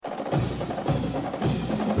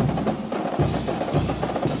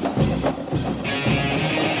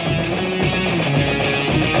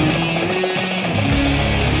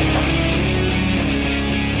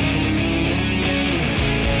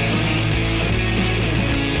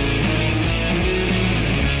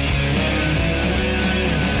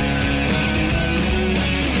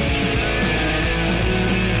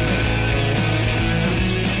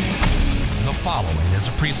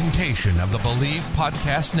production of the Believe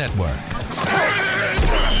Podcast Network.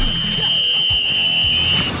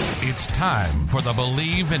 It's time for the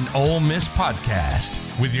Believe in Ole Miss podcast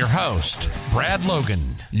with your host, Brad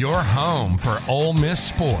Logan, your home for Ole Miss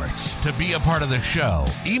sports. To be a part of the show,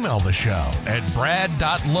 email the show at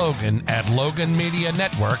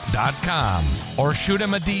brad.logan@loganmedianetwork.com or shoot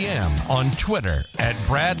him a DM on Twitter at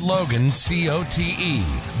BradLoganCOTE.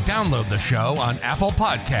 Download the show on Apple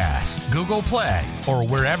Podcasts, Google Play, or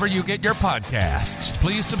wherever you get your podcasts.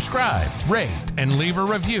 Please subscribe, rate, and leave a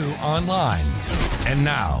review online. And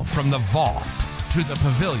now, from the vault to the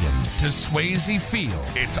pavilion to Swayze Field,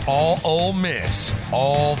 it's all Ole Miss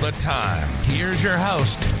all the time. Here's your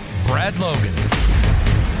host, Brad Logan.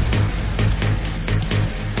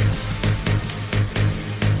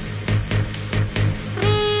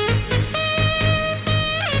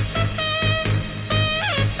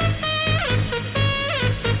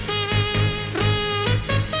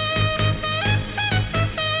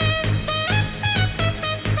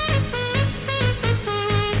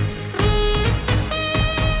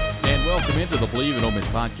 The Believe in Ole Miss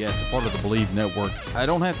podcast, a part of the Believe Network. I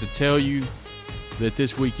don't have to tell you that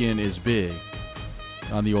this weekend is big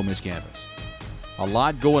on the Ole Miss campus. A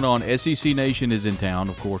lot going on. SEC Nation is in town,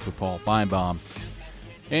 of course, with Paul Feinbaum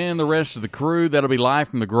and the rest of the crew. That'll be live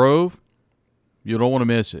from the Grove. You don't want to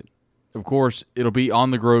miss it. Of course, it'll be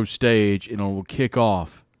on the Grove stage, and it will kick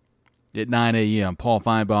off at 9 a.m. Paul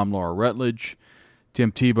Feinbaum, Laura Rutledge,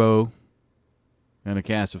 Tim Tebow, and a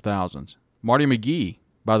cast of thousands. Marty McGee.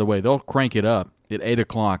 By the way, they'll crank it up at 8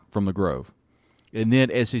 o'clock from the Grove. And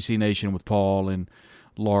then SEC Nation with Paul and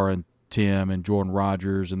Laura and Tim and Jordan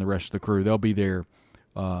Rogers and the rest of the crew. They'll be there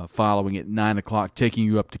following at 9 o'clock, taking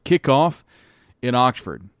you up to kickoff in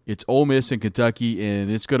Oxford. It's Ole Miss in Kentucky,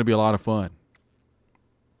 and it's going to be a lot of fun.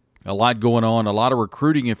 A lot going on, a lot of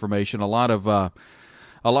recruiting information, a lot of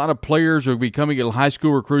players are becoming, high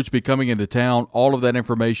school recruits be coming into town. All of that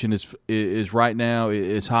information is right now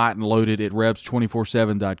is hot and loaded at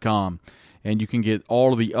Rebs247.com. And you can get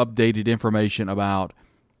all of the updated information about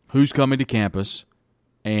who's coming to campus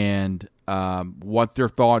and what their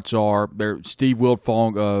thoughts are. Steve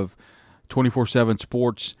Wiltfong of 24/7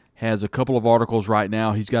 Sports has a couple of articles right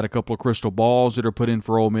now. He's got a couple of crystal balls that are put in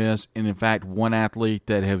for Ole Miss. And, in fact, one athlete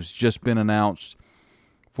that has just been announced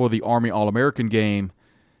for the Army All-American game.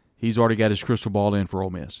 He's already got his crystal ball in for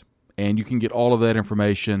Ole Miss. And you can get all of that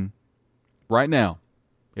information right now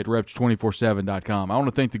at Rebs247.com. I want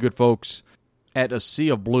to thank the good folks at A Sea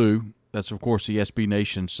of Blue. That's, of course, the SB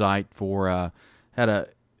Nation site for had a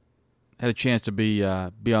chance to be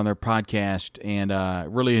on their podcast and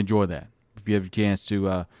really enjoy that. If you have a chance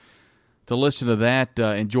to listen to that,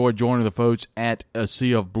 enjoy joining the folks at A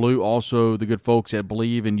Sea of Blue. Also, the good folks at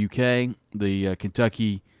Believe in UK, the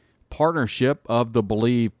Kentucky partnership of the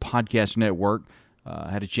Believe Podcast Network.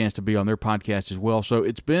 Had a chance to be on their podcast as well. So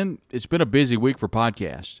it's been a busy week for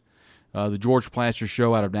podcasts. The George Plaster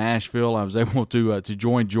Show out of Nashville, I was able to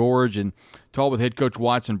join George and talk with head coach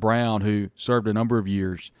Watson Brown, who served a number of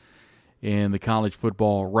years in the college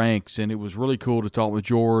football ranks, and it was really cool to talk with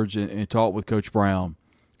George and talk with Coach Brown.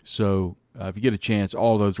 So if you get a chance,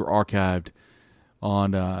 all of those are archived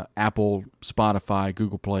on Apple, Spotify,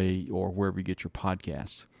 Google Play, or wherever you get your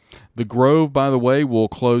podcasts. The Grove, by the way, will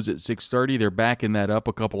close at 6:30. They're backing that up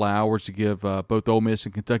a couple hours to give both Ole Miss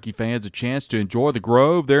and Kentucky fans a chance to enjoy the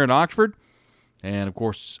Grove there in Oxford. And, of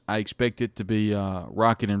course, I expect it to be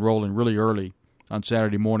rocking and rolling really early on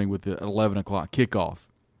Saturday morning with the 11 o'clock kickoff.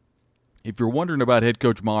 If you're wondering about head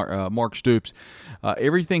coach Mark Stoops,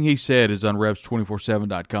 everything he said is on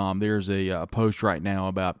Rebs247.com. There's a post right now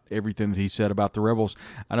about everything that he said about the Rebels.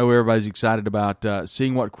 I know everybody's excited about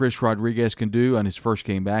seeing what Chris Rodriguez can do on his first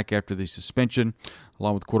game back after the suspension,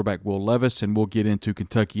 along with quarterback Will Levis, and we'll get into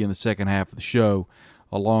Kentucky in the second half of the show,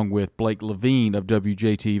 along with Blake Levine of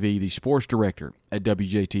WJTV, the sports director at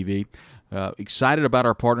WJTV. Excited about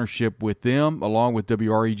our partnership with them, along with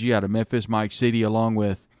WREG out of Memphis, Mike City, along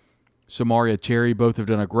with Samaria Terry. Both have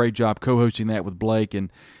done a great job co-hosting that with Blake,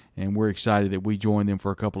 and we're excited that we joined them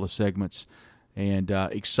for a couple of segments. And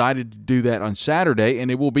excited to do that on Saturday,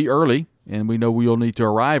 and it will be early, and we know we'll need to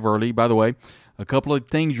arrive early. By the way, a couple of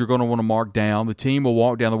things you're going to want to mark down. The team will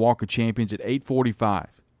walk down the Walk of Champions at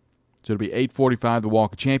 8:45. So it'll be 8:45, the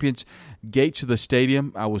Walk of Champions. Gates to the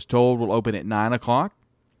stadium, I was told, will open at 9 o'clock.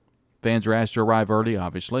 Fans are asked to arrive early,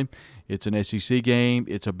 obviously. It's an SEC game.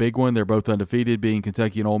 It's a big one. They're both undefeated, being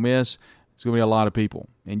Kentucky and Ole Miss. It's going to be a lot of people.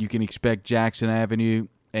 And you can expect Jackson Avenue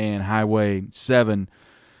and Highway 7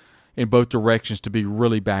 in both directions to be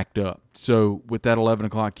really backed up. So with that 11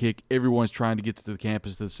 o'clock kick, everyone's trying to get to the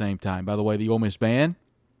campus at the same time. By the way, the Ole Miss band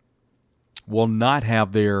will not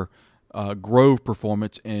have their Grove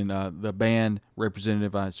performance, and the band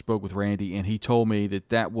representative, I spoke with Randy, and he told me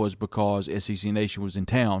that was because SEC Nation was in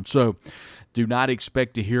town. So do not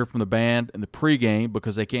expect to hear from the band in the pregame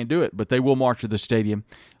because they can't do it, but they will march to the stadium,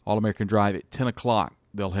 All-American Drive at 10 o'clock.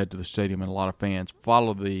 They'll head to the stadium, and a lot of fans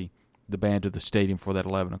follow the band to the stadium for that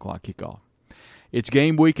 11 o'clock kickoff. It's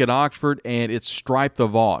game week at Oxford, and it's Stripe the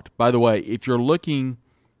Vault. By the way, if you're looking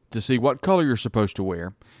to see what color you're supposed to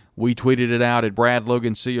wear, we tweeted it out at Brad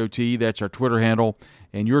Logan COT. That's our Twitter handle.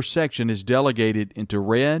 And your section is delegated into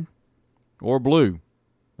red or blue.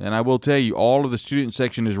 And I will tell you, all of the student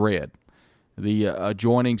section is red. The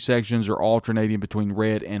adjoining sections are alternating between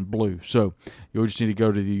red and blue. So you'll just need to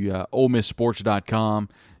go to the OleMissSports.com.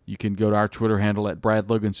 You can go to our Twitter handle at Brad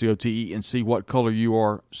Logan COTE and see what color you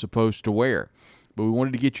are supposed to wear. But we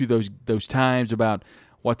wanted to get you those times about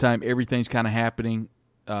what time everything's kind of happening.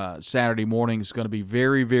 Saturday morning is going to be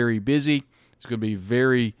very, very busy. It's going to be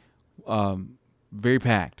very, very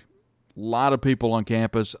packed. A lot of people on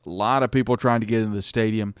campus, a lot of people trying to get into the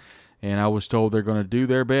stadium, and I was told they're going to do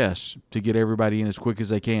their best to get everybody in as quick as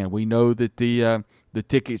they can. We know that the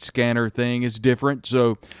ticket scanner thing is different,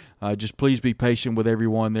 so just please be patient with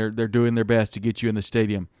everyone. They're doing their best to get you in the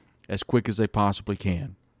stadium as quick as they possibly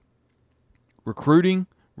can. Recruiting.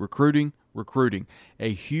 A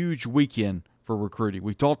huge weekend for recruiting.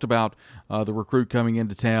 We talked about the recruit coming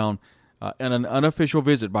into town and an unofficial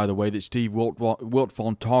visit, by the way, that Steve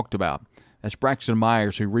Wiltfong talked about. That's Braxton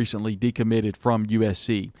Myers, who recently decommitted from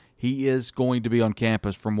USC. He is going to be on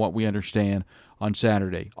campus, from what we understand, on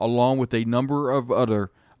Saturday, along with a number of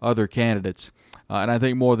other candidates. And I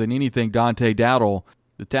think more than anything, Dante Dowdle,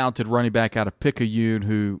 the talented running back out of Picayune,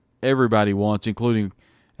 who everybody wants, including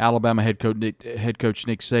Alabama head coach Nick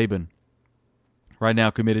Saban, right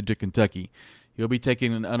now committed to Kentucky. He'll be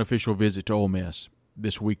taking an unofficial visit to Ole Miss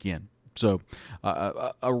this weekend. So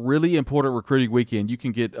a really important recruiting weekend. You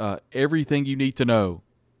can get everything you need to know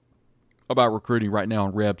about recruiting right now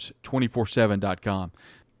on Rebs247.com.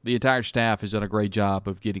 The entire staff has done a great job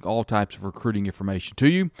of getting all types of recruiting information to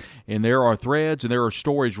you, and there are threads and there are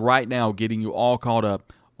stories right now getting you all caught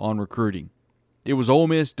up on recruiting. It was Ole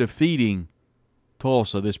Miss defeating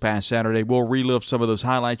Tulsa this past Saturday. We'll relive some of those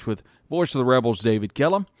highlights with Voice of the Rebels, David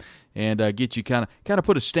Kellum, and get you kind of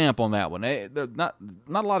put a stamp on that one. Not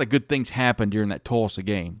a lot of good things happened during that Tulsa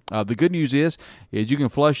game. The good news is you can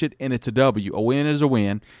flush it, and it's a W. A win is a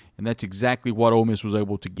win, and that's exactly what Ole Miss was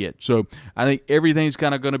able to get. So I think everything's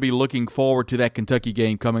kind of going to be looking forward to that Kentucky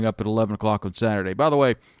game coming up at 11 o'clock on Saturday. By the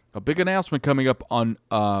way, a big announcement coming up on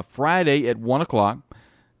Friday at 1 o'clock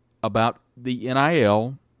about the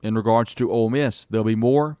NIL in regards to Ole Miss. There'll be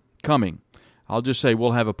more coming. I'll just say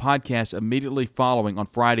we'll have a podcast immediately following on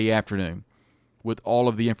Friday afternoon with all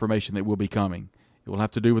of the information that will be coming. It will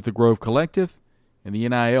have to do with the Grove Collective and the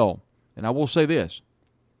NIL. And I will say this.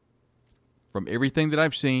 From everything that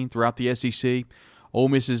I've seen throughout the SEC, Ole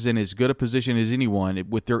Miss is in as good a position as anyone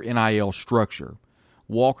with their NIL structure.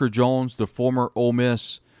 Walker Jones, the former Ole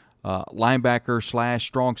Miss linebacker /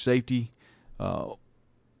 strong safety,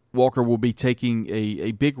 Walker will be taking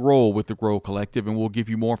a big role with the Grove Collective, and we'll give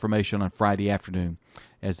you more information on Friday afternoon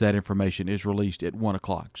as that information is released at 1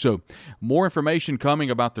 o'clock. So more information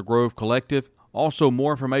coming about the Grove Collective. Also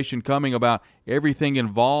more information coming about everything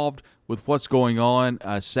involved with what's going on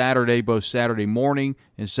Saturday, both Saturday morning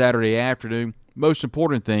and Saturday afternoon. Most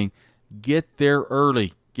important thing, get there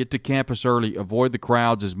early. Get to campus early. Avoid the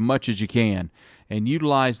crowds as much as you can, and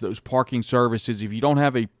utilize those parking services. If you don't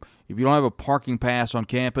have a parking pass on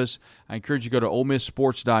campus, I encourage you to go to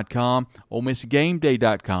OleMissSports.com,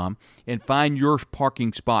 OleMissGameDay.com, and find your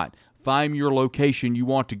parking spot. Find your location you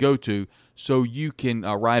want to go to so you can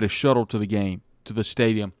ride a shuttle to the game, to the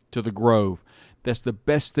stadium, to the Grove. That's the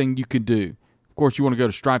best thing you can do. Of course, you want to go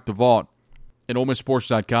to Stripe the Vault at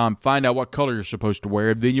OleMissSports.com, find out what color you're supposed to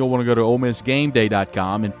wear. Then you'll want to go to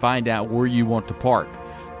OleMissGameDay.com and find out where you want to park.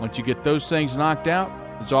 Once you get those things knocked out,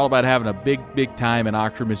 it's all about having a big time in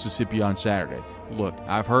Oxford, Mississippi on Saturday. Look,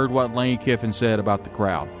 I've heard what Lane Kiffin said about the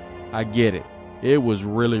crowd. I get it. It was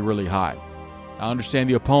really, really hot. I understand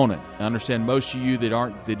the opponent. I understand most of you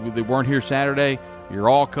that weren't here Saturday, you're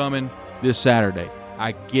all coming this Saturday.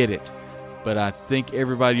 I get it. But I think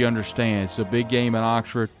everybody understands. It's a big game in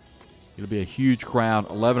Oxford. It'll be a huge crowd.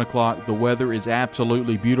 11 o'clock. The weather is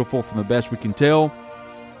absolutely beautiful from the best we can tell.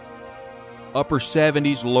 Upper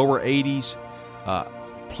 70s, lower 80s.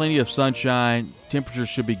 Plenty of sunshine. Temperatures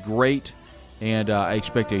should be great. And I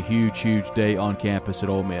expect a huge day on campus at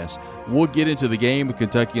Ole Miss. We'll get into the game with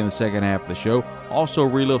Kentucky in the second half of the show. Also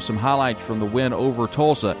relive some highlights from the win over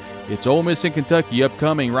Tulsa. It's Ole Miss and Kentucky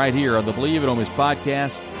upcoming right here on the Believe in Ole Miss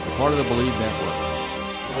podcast, a part of the Believe Network.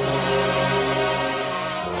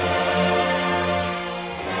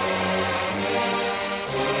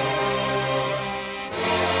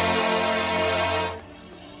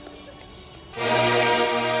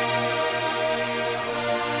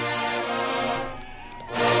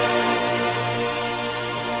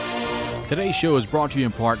 Today's show is brought to you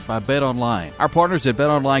in part by BetOnline. Our partners at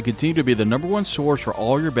BetOnline continue to be the #1 source for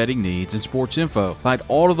all your betting needs and sports info. Find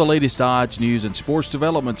all of the latest odds, news, and sports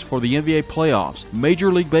developments for the NBA playoffs,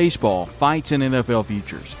 Major League Baseball, fights, and NFL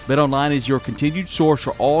futures. BetOnline is your continued source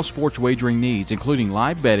for all sports wagering needs, including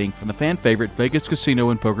live betting and the fan favorite Vegas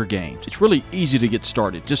casino and poker games. It's really easy to get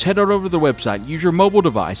started. Just head on over to the website, use your mobile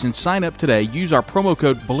device, and sign up today. Use our promo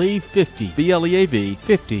code BELIEVE50, BLEAV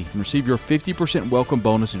 50, and receive your 50% welcome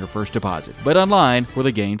bonus in your first deposit. BetOnline, where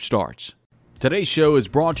the game starts. Today's show is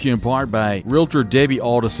brought to you in part by Realtor Debbie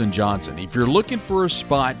Alderson Johnson. If you're looking for a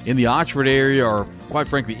spot in the Oxford area or, quite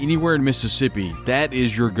frankly, anywhere in Mississippi, that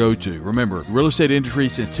is your go-to. Remember, real estate industry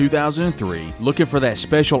since 2003, looking for that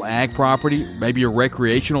special ag property, maybe a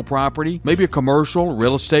recreational property, maybe a commercial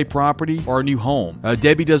real estate property, or a new home.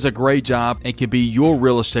 Debbie does a great job and can be your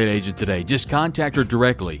real estate agent today. Just contact her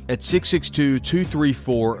directly at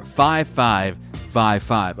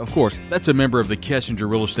 662-234-5555. Of course, that's a member of the Kessinger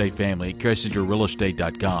Real Estate family at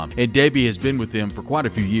KessingerRealEstate.com. And Debbie has been with them for quite a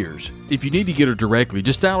few years. If you need to get her directly,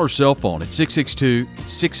 just dial her cell phone at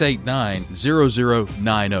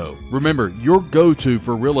 662-689-0090. Remember, your go-to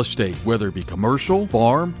for real estate, whether it be commercial,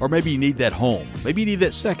 farm, or maybe you need that home. Maybe you need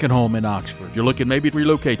that second home in Oxford. You're looking maybe to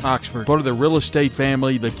relocate to Oxford. Part of the real estate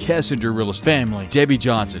family, the Kessinger Real Estate family. Debbie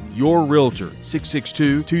Johnson, your realtor,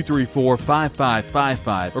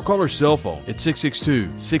 662-234-5555. Or call her cell phone at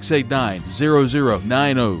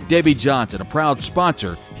 662-689-0090. Debbie Johnson, a proud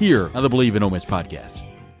sponsor here on the Believe in Ole Miss podcast.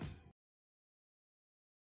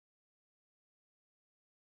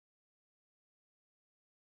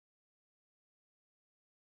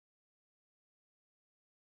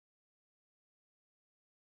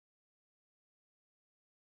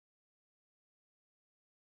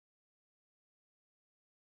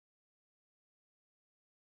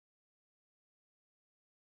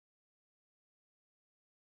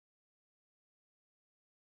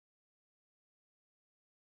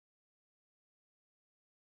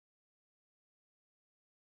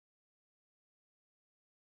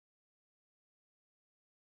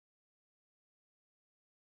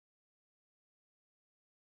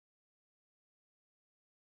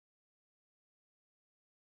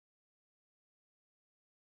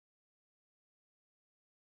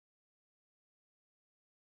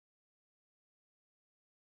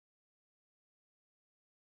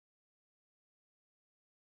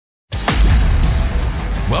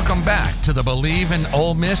 Welcome back to the Believe in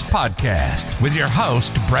Ole Miss podcast with your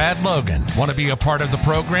host, Brad Logan. Want to be a part of the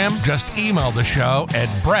program? Just email the show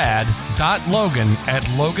at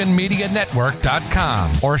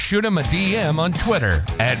brad.logan@loganmedianetwork.com or shoot him a DM on Twitter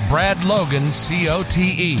at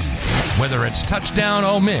BradLoganCOTE. Whether it's Touchdown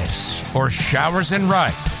Ole Miss or Showers and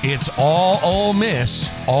Right, it's all Ole Miss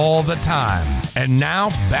all the time. And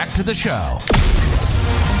now, back to the show.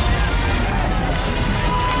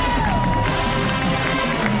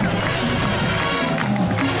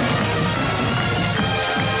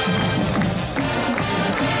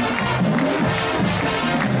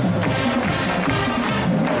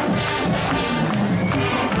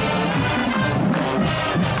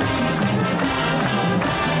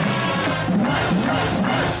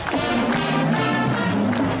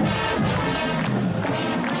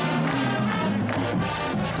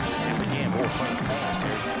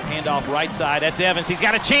 Right side, that's Evans. He's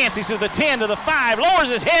got a chance. He's to the 10, to the 5, lowers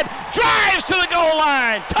his head, drives to the goal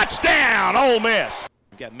line. Touchdown, Ole Miss.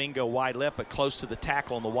 We've got Mingo wide left, but close to the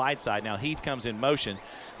tackle on the wide side. Now Heath comes in motion.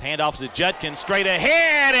 Handoff to Judkins, straight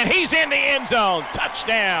ahead, and he's in the end zone.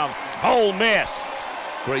 Touchdown, Ole Miss.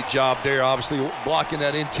 Great job there, obviously blocking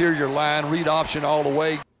that interior line, read option all the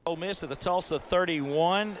way. Ole Miss at the Tulsa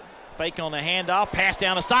 31. Fake on the handoff, pass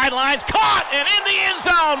down the sidelines, caught and in the end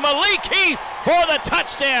zone. Malik Heath for the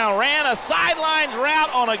touchdown. Ran a sidelines route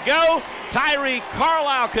on a go. Tyree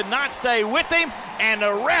Carlisle could not stay with him, and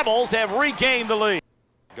the Rebels have regained the lead.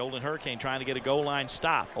 Golden Hurricane trying to get a goal line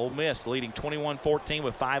stop. Ole Miss leading 21-14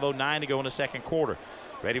 with 5:09 to go in the second quarter.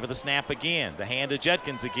 Ready for the snap again. The hand to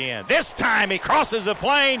Judkins again. This time he crosses the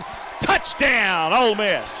plane. Touchdown, Ole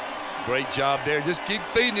Miss. Great job there. Just keep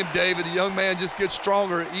feeding him, David. The young man just gets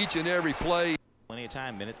stronger each and every play. Plenty of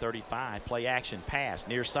time, minute 35. Play action, pass,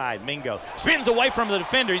 near side. Mingo spins away from the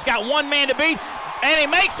defender. He's got one man to beat, and he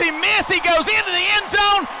makes him miss. He goes into the end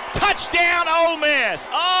zone. Touchdown, Ole Miss.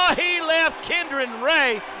 Oh, he left Kendron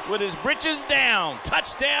Ray with his britches down.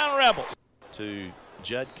 Touchdown, Rebels. To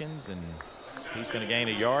Judkins, and he's going to gain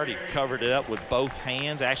a yard. He covered it up with both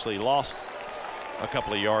hands. Actually lost a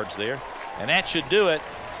couple of yards there. And that should do it.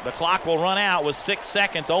 The clock will run out with 6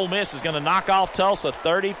 seconds. Ole Miss is going to knock off Tulsa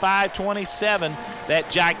 35-27. That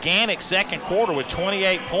gigantic second quarter with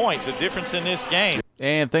 28 points, a difference in this game.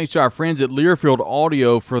 And thanks to our friends at Learfield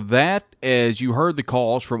Audio for that, as you heard the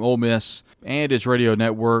calls from Ole Miss and its radio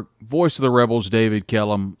network, voice of the Rebels, David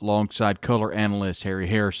Kellum, alongside color analyst Harry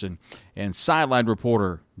Harrison, and sideline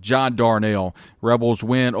reporter John Darnell. Rebels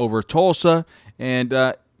win over Tulsa, and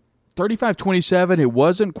 35-27, it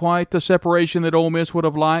wasn't quite the separation that Ole Miss would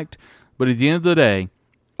have liked, but at the end of the day,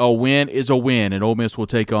 a win is a win, and Ole Miss will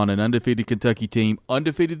take on an undefeated Kentucky team,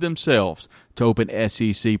 undefeated themselves, to open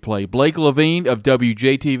SEC play. Blake Levine of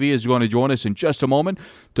WJTV is going to join us in just a moment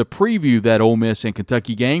to preview that Ole Miss and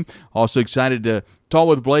Kentucky game. Also excited to talk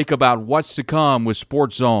with Blake about what's to come with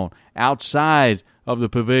Sports Zone outside of the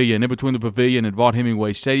pavilion, in between the pavilion and Vaught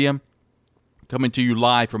Hemingway Stadium. Coming to you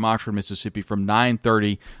live from Oxford, Mississippi from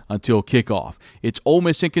 9:30 until kickoff. It's Ole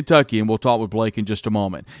Miss in Kentucky, and we'll talk with Blake in just a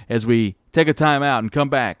moment as we take a time out and come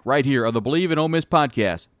back right here on the Believe in Ole Miss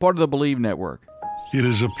podcast, part of the Believe Network. It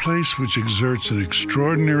is a place which exerts an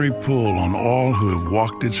extraordinary pull on all who have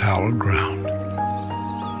walked its hallowed ground.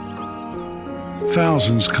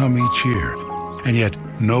 Thousands come each year, and yet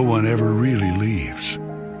no one ever really leaves.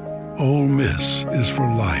 Ole Miss is for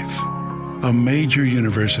life. A major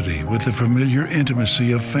university with the familiar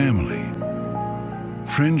intimacy of family.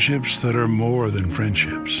 Friendships that are more than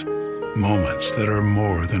friendships. Moments that are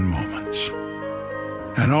more than moments.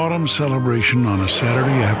 An autumn celebration on a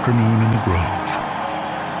Saturday afternoon in the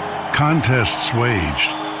Grove. Contests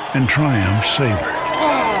waged and triumphs savored.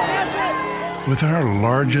 With our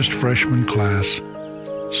largest freshman class,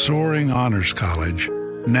 soaring honors college,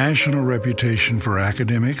 national reputation for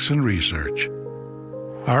academics and research,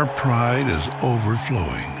 our pride is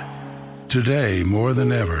overflowing. Today, more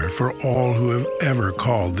than ever, for all who have ever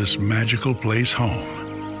called this magical place home.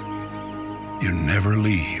 You never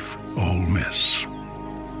leave Ole Miss.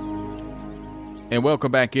 And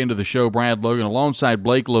welcome back into the show. Brad Logan alongside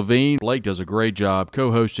Blake Levine. Blake does a great job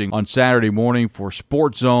co-hosting on Saturday morning for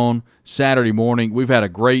Sports Zone Saturday morning. We've had a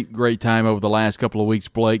great time over the last couple of weeks,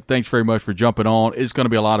 Blake. Thanks very much for jumping on. It's going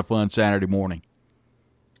to be a lot of fun Saturday morning.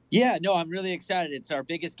 Yeah, no, I'm really excited. It's our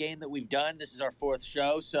biggest game that we've done. This is our fourth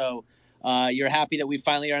show, so you're happy that we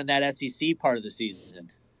finally are in that SEC part of the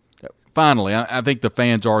season. Finally, I think the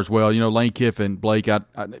fans are as well. You know, Lane Kiffin, Blake,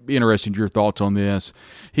 I'd be interested in your thoughts on this.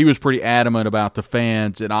 He was pretty adamant about the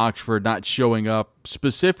fans at Oxford not showing up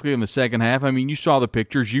specifically in the second half. I mean, you saw the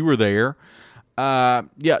pictures. You were there.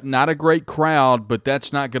 Yeah, not a great crowd, but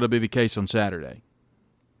that's not going to be the case on Saturday.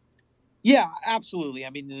 Yeah, absolutely.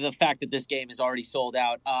 I mean, the fact that this game is already sold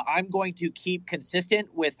out, I'm going to keep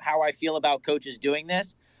consistent with how I feel about coaches doing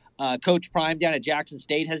this. Coach Prime down at Jackson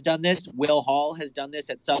State has done this. Will Hall has done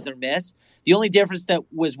this at Southern Miss. The only difference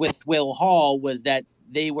that was with Will Hall was that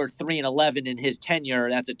they were 3-11 in his tenure.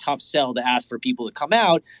 That's a tough sell to ask for people to come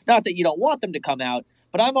out. Not that you don't want them to come out,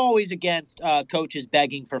 but I'm always against coaches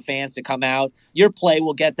begging for fans to come out. Your play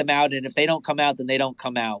will get them out, and if they don't come out, then they don't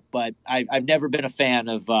come out. But I've never been a fan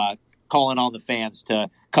of calling on the fans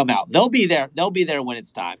to come out. They'll be there. They'll be there when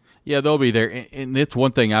it's time. Yeah, they'll be there. And it's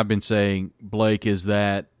one thing I've been saying, Blake, is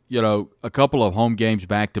that, you know, a couple of home games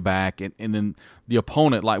back-to-back, and then the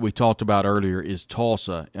opponent, like we talked about earlier, is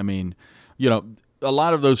Tulsa. I mean, you know, a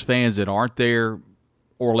lot of those fans that aren't there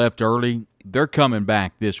or left early, they're coming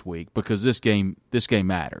back this week because this game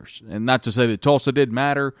matters. And not to say that Tulsa didn't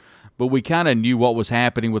matter, but we kind of knew what was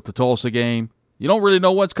happening with the Tulsa game. You don't really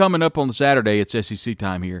know what's coming up on the Saturday. It's SEC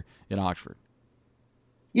time here in Oxford.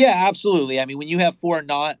 Yeah, absolutely. I mean, when you have four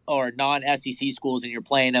non-SEC schools and you're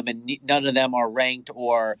playing them and none of them are ranked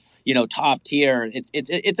or, you know, top tier,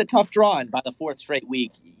 it's a tough draw. And by the fourth straight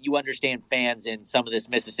week, you understand fans in some of this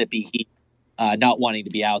Mississippi heat not wanting to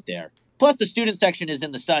be out there. Plus, the student section is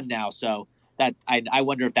in the sun now, so that I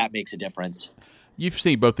wonder if that makes a difference. You've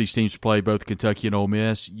seen both these teams play, both Kentucky and Ole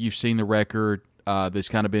Miss. You've seen the record that's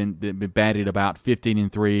kind of been batted about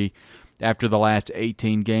 15-3 after the last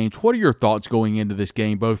 18 games. What are your thoughts going into this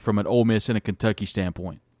game, both from an Ole Miss and a Kentucky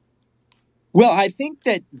standpoint? Well, I think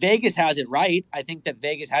that Vegas has it right. I think that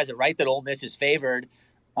Vegas has it right that Ole Miss is favored.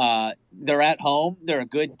 They're at home. They're a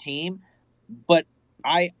good team. But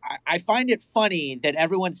I find it funny that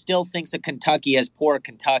everyone still thinks of Kentucky as poor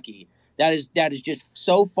Kentucky. That is just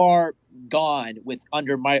so far gone with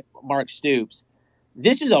under Mark Stoops.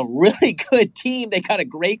 This is a really good team. They got a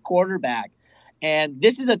great quarterback. And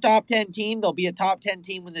this is a top 10 team. They'll be a top 10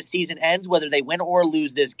 team when the season ends, whether they win or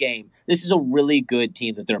lose this game. This is a really good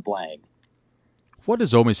team that they're playing. What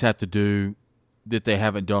does Ole Miss have to do that they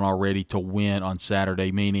haven't done already to win on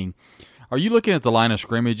Saturday? Meaning, are you looking at the line of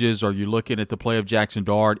scrimmages? Are you looking at the play of Jackson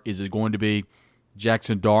Dart? Is it going to be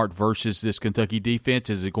Jackson Dart versus this Kentucky defense?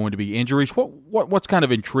 Is it going to be injuries? What's kind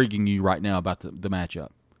of intriguing you right now about the matchup?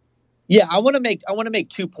 Yeah, I want to make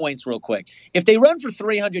 2 points real quick. If they run for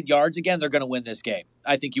 300 yards again, they're going to win this game.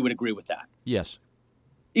 I think you would agree with that. Yes.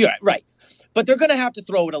 You're right. But they're going to have to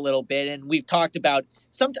throw it a little bit, and we've talked about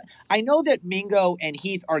I know that Mingo and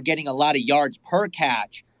Heath are getting a lot of yards per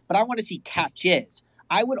catch, but I want to see catches.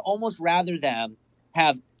 I would almost rather them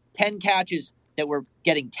have 10 catches that were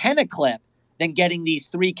getting 10 a clip than getting these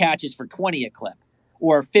 3 catches for 20 a clip,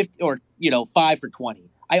 or 50, or 5 for 20.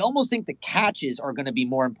 I almost think the catches are going to be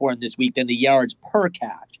more important this week than the yards per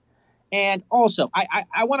catch. And also,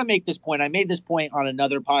 I want to make this point. I made this point on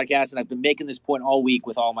another podcast, and I've been making this point all week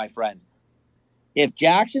with all my friends. If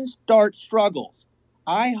Jackson Dart struggles,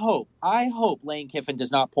 I hope Lane Kiffin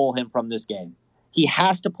does not pull him from this game. He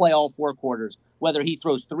has to play all 4 quarters, whether he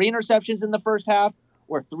throws 3 interceptions in the first half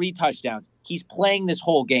or 3 touchdowns. He's playing this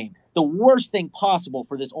whole game. The worst thing possible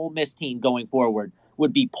for this Ole Miss team going forward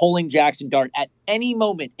would be pulling Jackson Dart at any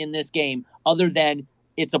moment in this game other than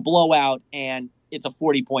it's a blowout and it's a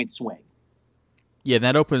 40-point swing. Yeah,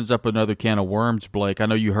 that opens up another can of worms, Blake. I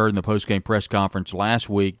know you heard in the postgame press conference last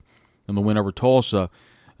week in the win over Tulsa,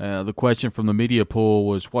 the question from the media pool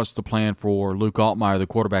was, what's the plan for Luke Altmaier, the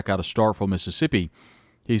quarterback out of Starkville, Mississippi?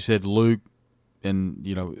 He said, Luke, and,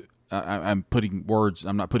 I'm not putting words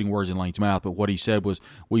in Lane's mouth, but what he said was,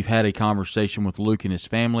 we've had a conversation with Luke and his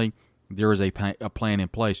family. There is a plan in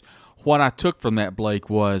place. What I took from that, Blake,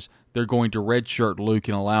 was they're going to redshirt Luke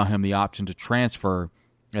and allow him the option to transfer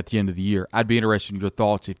at the end of the year. I'd be interested in your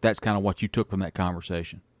thoughts if that's kind of what you took from that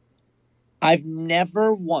conversation. I've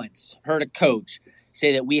never once heard a coach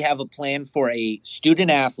say that we have a plan for a student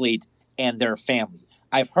athlete and their family.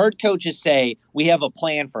 I've heard coaches say we have a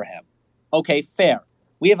plan for him. Okay, fair.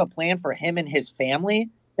 We have a plan for him and his family?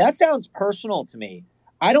 That sounds personal to me.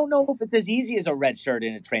 I don't know if it's as easy as a red shirt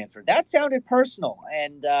and a transfer. That sounded personal,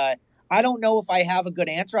 and I don't know if I have a good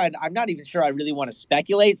answer. I'm not even sure I really want to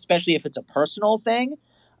speculate, especially if it's a personal thing.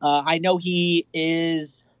 I know he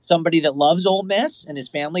is somebody that loves Ole Miss, and his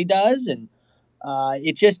family does, and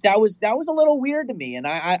it just that was a little weird to me, and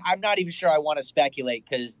I'm not even sure I want to speculate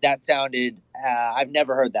because that sounded I've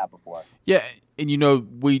never heard that before. Yeah, and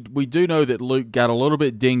we do know that Luke got a little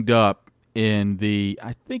bit dinged up in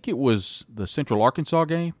I think it was the Central Arkansas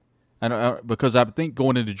game, because I think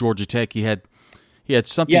going into Georgia Tech he had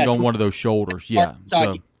something on one of those shoulders. Yeah,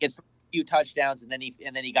 so he had a few touchdowns and then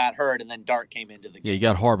he got hurt, and then Dart came into the game. Yeah, he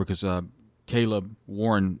got hard because Caleb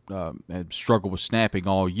Warren had struggled with snapping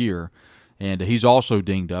all year, and he's also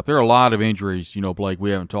dinged up. There are a lot of injuries, Blake,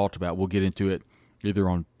 we haven't talked about. We'll get into it either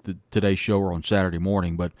on today's show or on Saturday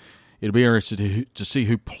morning, but it'll be interesting to see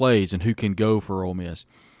who plays and who can go for Ole Miss.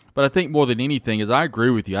 But I think more than anything is I agree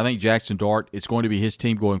with you. I think Jackson Dart is going to be his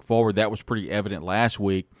team going forward. That was pretty evident last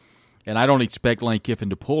week, and I don't expect Lane Kiffin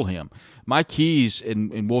to pull him. My keys,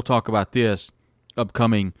 and we'll talk about this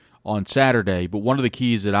upcoming on Saturday, but one of the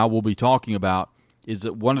keys that I will be talking about is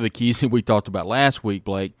that one of the keys that we talked about last week,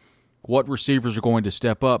 Blake, what receivers are going to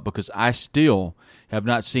step up, because I still have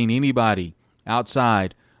not seen anybody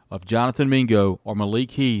outside of Jonathan Mingo or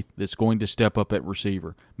Malik Heath that's going to step up at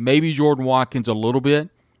receiver. Maybe Jordan Watkins a little bit.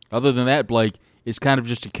 Other than that, Blake, it's kind of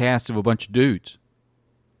just a cast of a bunch of dudes.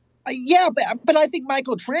 Yeah, but I think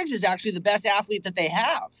Michael Triggs is actually the best athlete that they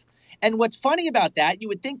have. And what's funny about that, you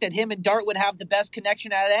would think that him and Dart would have the best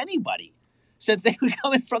connection out of anybody since they were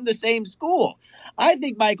coming from the same school. I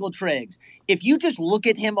think Michael Triggs, if you just look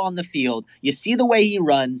at him on the field, you see the way he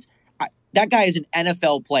runs, that guy is an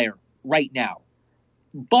NFL player right now.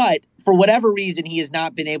 But for whatever reason, he has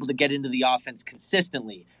not been able to get into the offense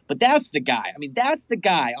consistently. But that's the guy. I mean, that's the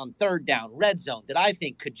guy on third down, red zone, that I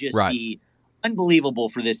think could just be unbelievable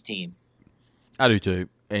for this team. I do too.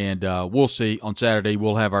 And we'll see on Saturday.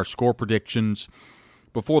 We'll have our score predictions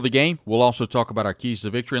before the game. We'll also talk about our keys to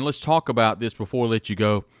victory. And let's talk about this before we let you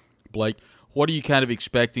go, Blake. What are you kind of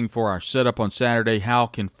expecting for our setup on Saturday? How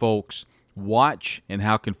can folks watch, and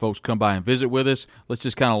how can folks come by and visit with us? Let's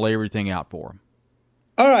just kind of lay everything out for them.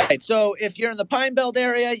 All right, so if you're in the Pine Belt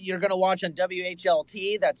area, you're going to watch on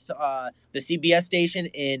WHLT. That's the CBS station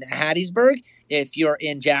in Hattiesburg. If you're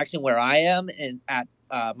in Jackson, where I am, and at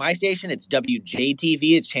my station, it's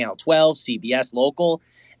WJTV. It's Channel 12, CBS local.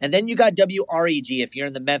 And then you got WREG if you're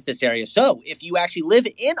in the Memphis area. So if you actually live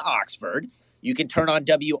in Oxford, you can turn on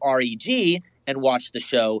WREG and watch the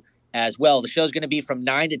show as well. The show's going to be from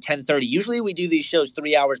 9 to 10:30. Usually we do these shows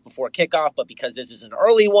 3 hours before kickoff, but because this is an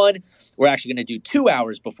early one, we're actually going to do 2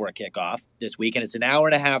 hours before kickoff this week, and it's an hour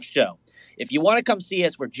and a half show. If you want to come see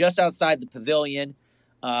us, we're just outside the pavilion,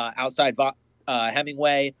 outside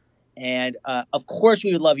Hemingway, and of course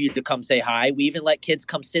we would love you to come say hi. We even let kids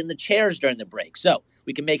come sit in the chairs during the break, so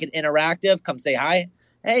we can make it interactive. Come say hi.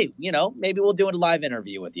 Hey, maybe we'll do a live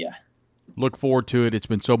interview with you. Look forward to it. It's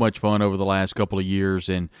been so much fun over the last couple of years,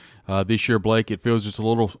 and this year, Blake, it feels just a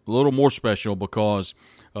little more special because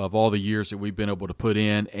of all the years that we've been able to put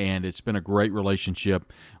in, and it's been a great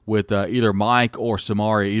relationship with either Mike or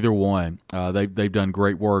Samaria, either one. They've done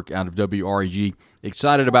great work out of WREG.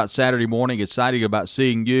 Excited about Saturday morning, excited about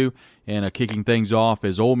seeing you, and kicking things off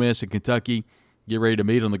as Ole Miss and Kentucky get ready to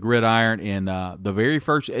meet on the gridiron in the very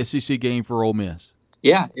first SEC game for Ole Miss.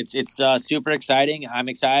 Yeah, it's super exciting. I'm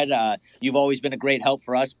excited. You've always been a great help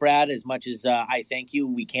for us, Brad. As much as I thank you,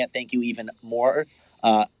 we can't thank you even more,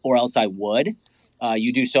 or else I would.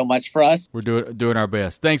 You do so much for us. We're doing our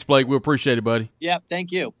best. Thanks, Blake. We appreciate it, buddy. Yeah,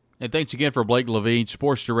 thank you. And thanks again for Blake Levine,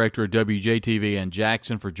 sports director at WJTV in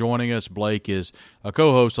Jackson, for joining us. Blake is a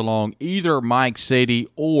co-host along either Mike Sadie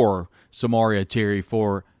or Samaria Terry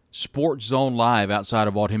for Sports Zone Live outside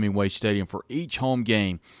of Vaught-Hemingway Stadium for each home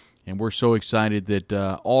game. And we're so excited that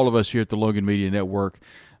all of us here at the Logan Media Network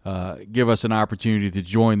give us an opportunity to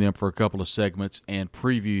join them for a couple of segments and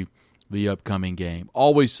preview the upcoming game.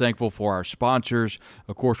 Always thankful for our sponsors.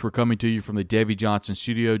 Of course, we're coming to you from the Debbie Johnson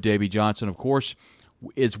studio. Debbie Johnson, of course,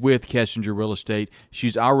 is with Kessinger Real Estate.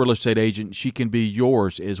 She's our real estate agent. She can be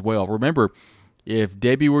yours as well. Remember, if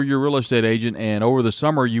Debbie were your real estate agent and over the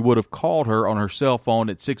summer you would have called her on her cell phone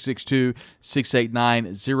at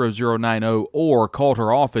 662-689-0090 or called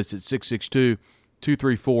her office at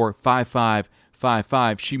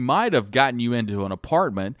 662-234-5555, she might have gotten you into an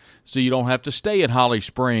apartment so you don't have to stay in Holly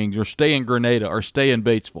Springs or stay in Grenada or stay in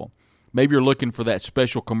Batesville. Maybe you're looking for that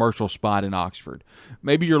special commercial spot in Oxford.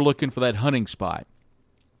 Maybe you're looking for that hunting spot.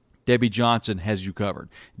 Debbie Johnson has you covered.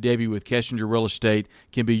 Debbie with Kessinger Real Estate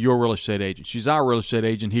can be your real estate agent. She's our real estate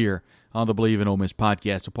agent here on the Believe in Ole Miss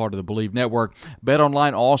podcast, a part of the Believe Network.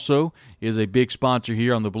 BetOnline also is a big sponsor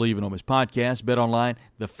here on the Believe in Ole Miss podcast. BetOnline,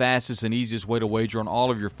 the fastest and easiest way to wager on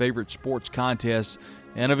all of your favorite sports contests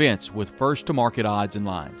and events with first-to-market odds and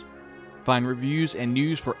lines. Find reviews and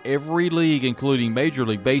news for every league, including Major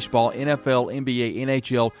League Baseball, NFL, NBA,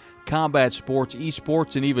 NHL, combat sports,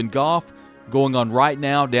 esports, and even golf, going on right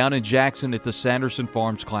now down in Jackson at the Sanderson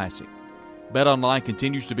Farms Classic. BetOnline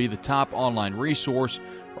continues to be the top online resource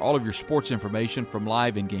for all of your sports information from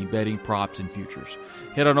live in-game betting, props, and futures.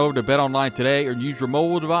 Head on over to BetOnline today or use your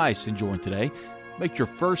mobile device and join today. Make your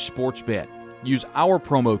first sports bet. Use our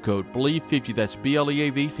promo code BELIEVE50, that's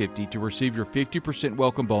BLEAV50, to receive your 50%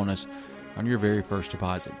 welcome bonus on your very first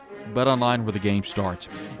deposit. BetOnline, where the game starts.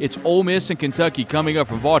 It's Ole Miss and Kentucky coming up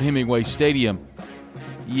from Vaught-Hemingway Stadium.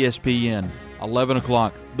 ESPN, 11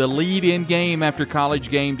 o'clock, the lead-in game after College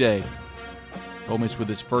Game Day. Ole Miss with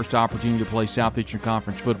its first opportunity to play Southeastern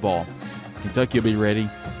Conference football. Kentucky will be ready.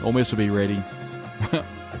 Ole Miss will be ready.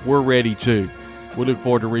 We're ready, too. We look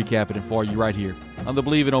forward to recapping it for you right here on the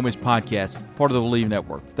Believe in Ole Miss podcast, part of the Believe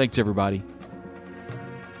Network. Thanks, everybody.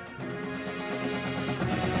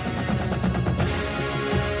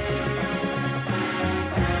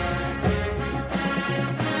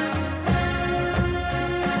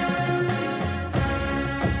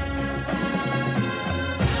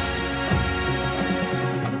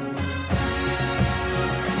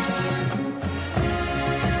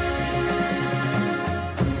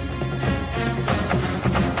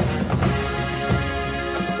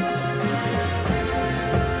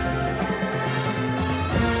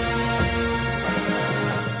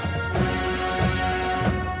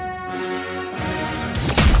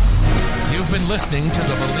 Listening to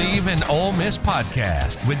the Believe in Ole Miss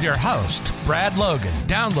podcast with your host, Brad Logan.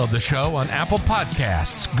 Download the show on Apple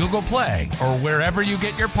Podcasts, Google Play, or wherever you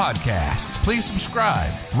get your podcasts. Please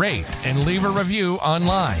subscribe, rate, and leave a review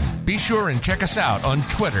online. Be sure and check us out on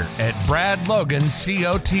Twitter at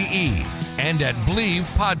BradLoganCOTE and at Believe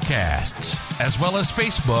Podcasts, as well as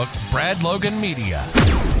Facebook, Brad Logan Media.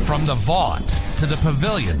 From the Vaught to the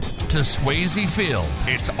Pavilion to Swayze Field,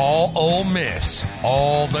 it's all Ole Miss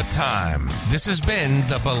all the time. This has been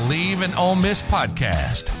the Believe in Ole Miss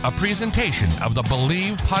podcast, a presentation of the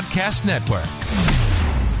Believe Podcast Network.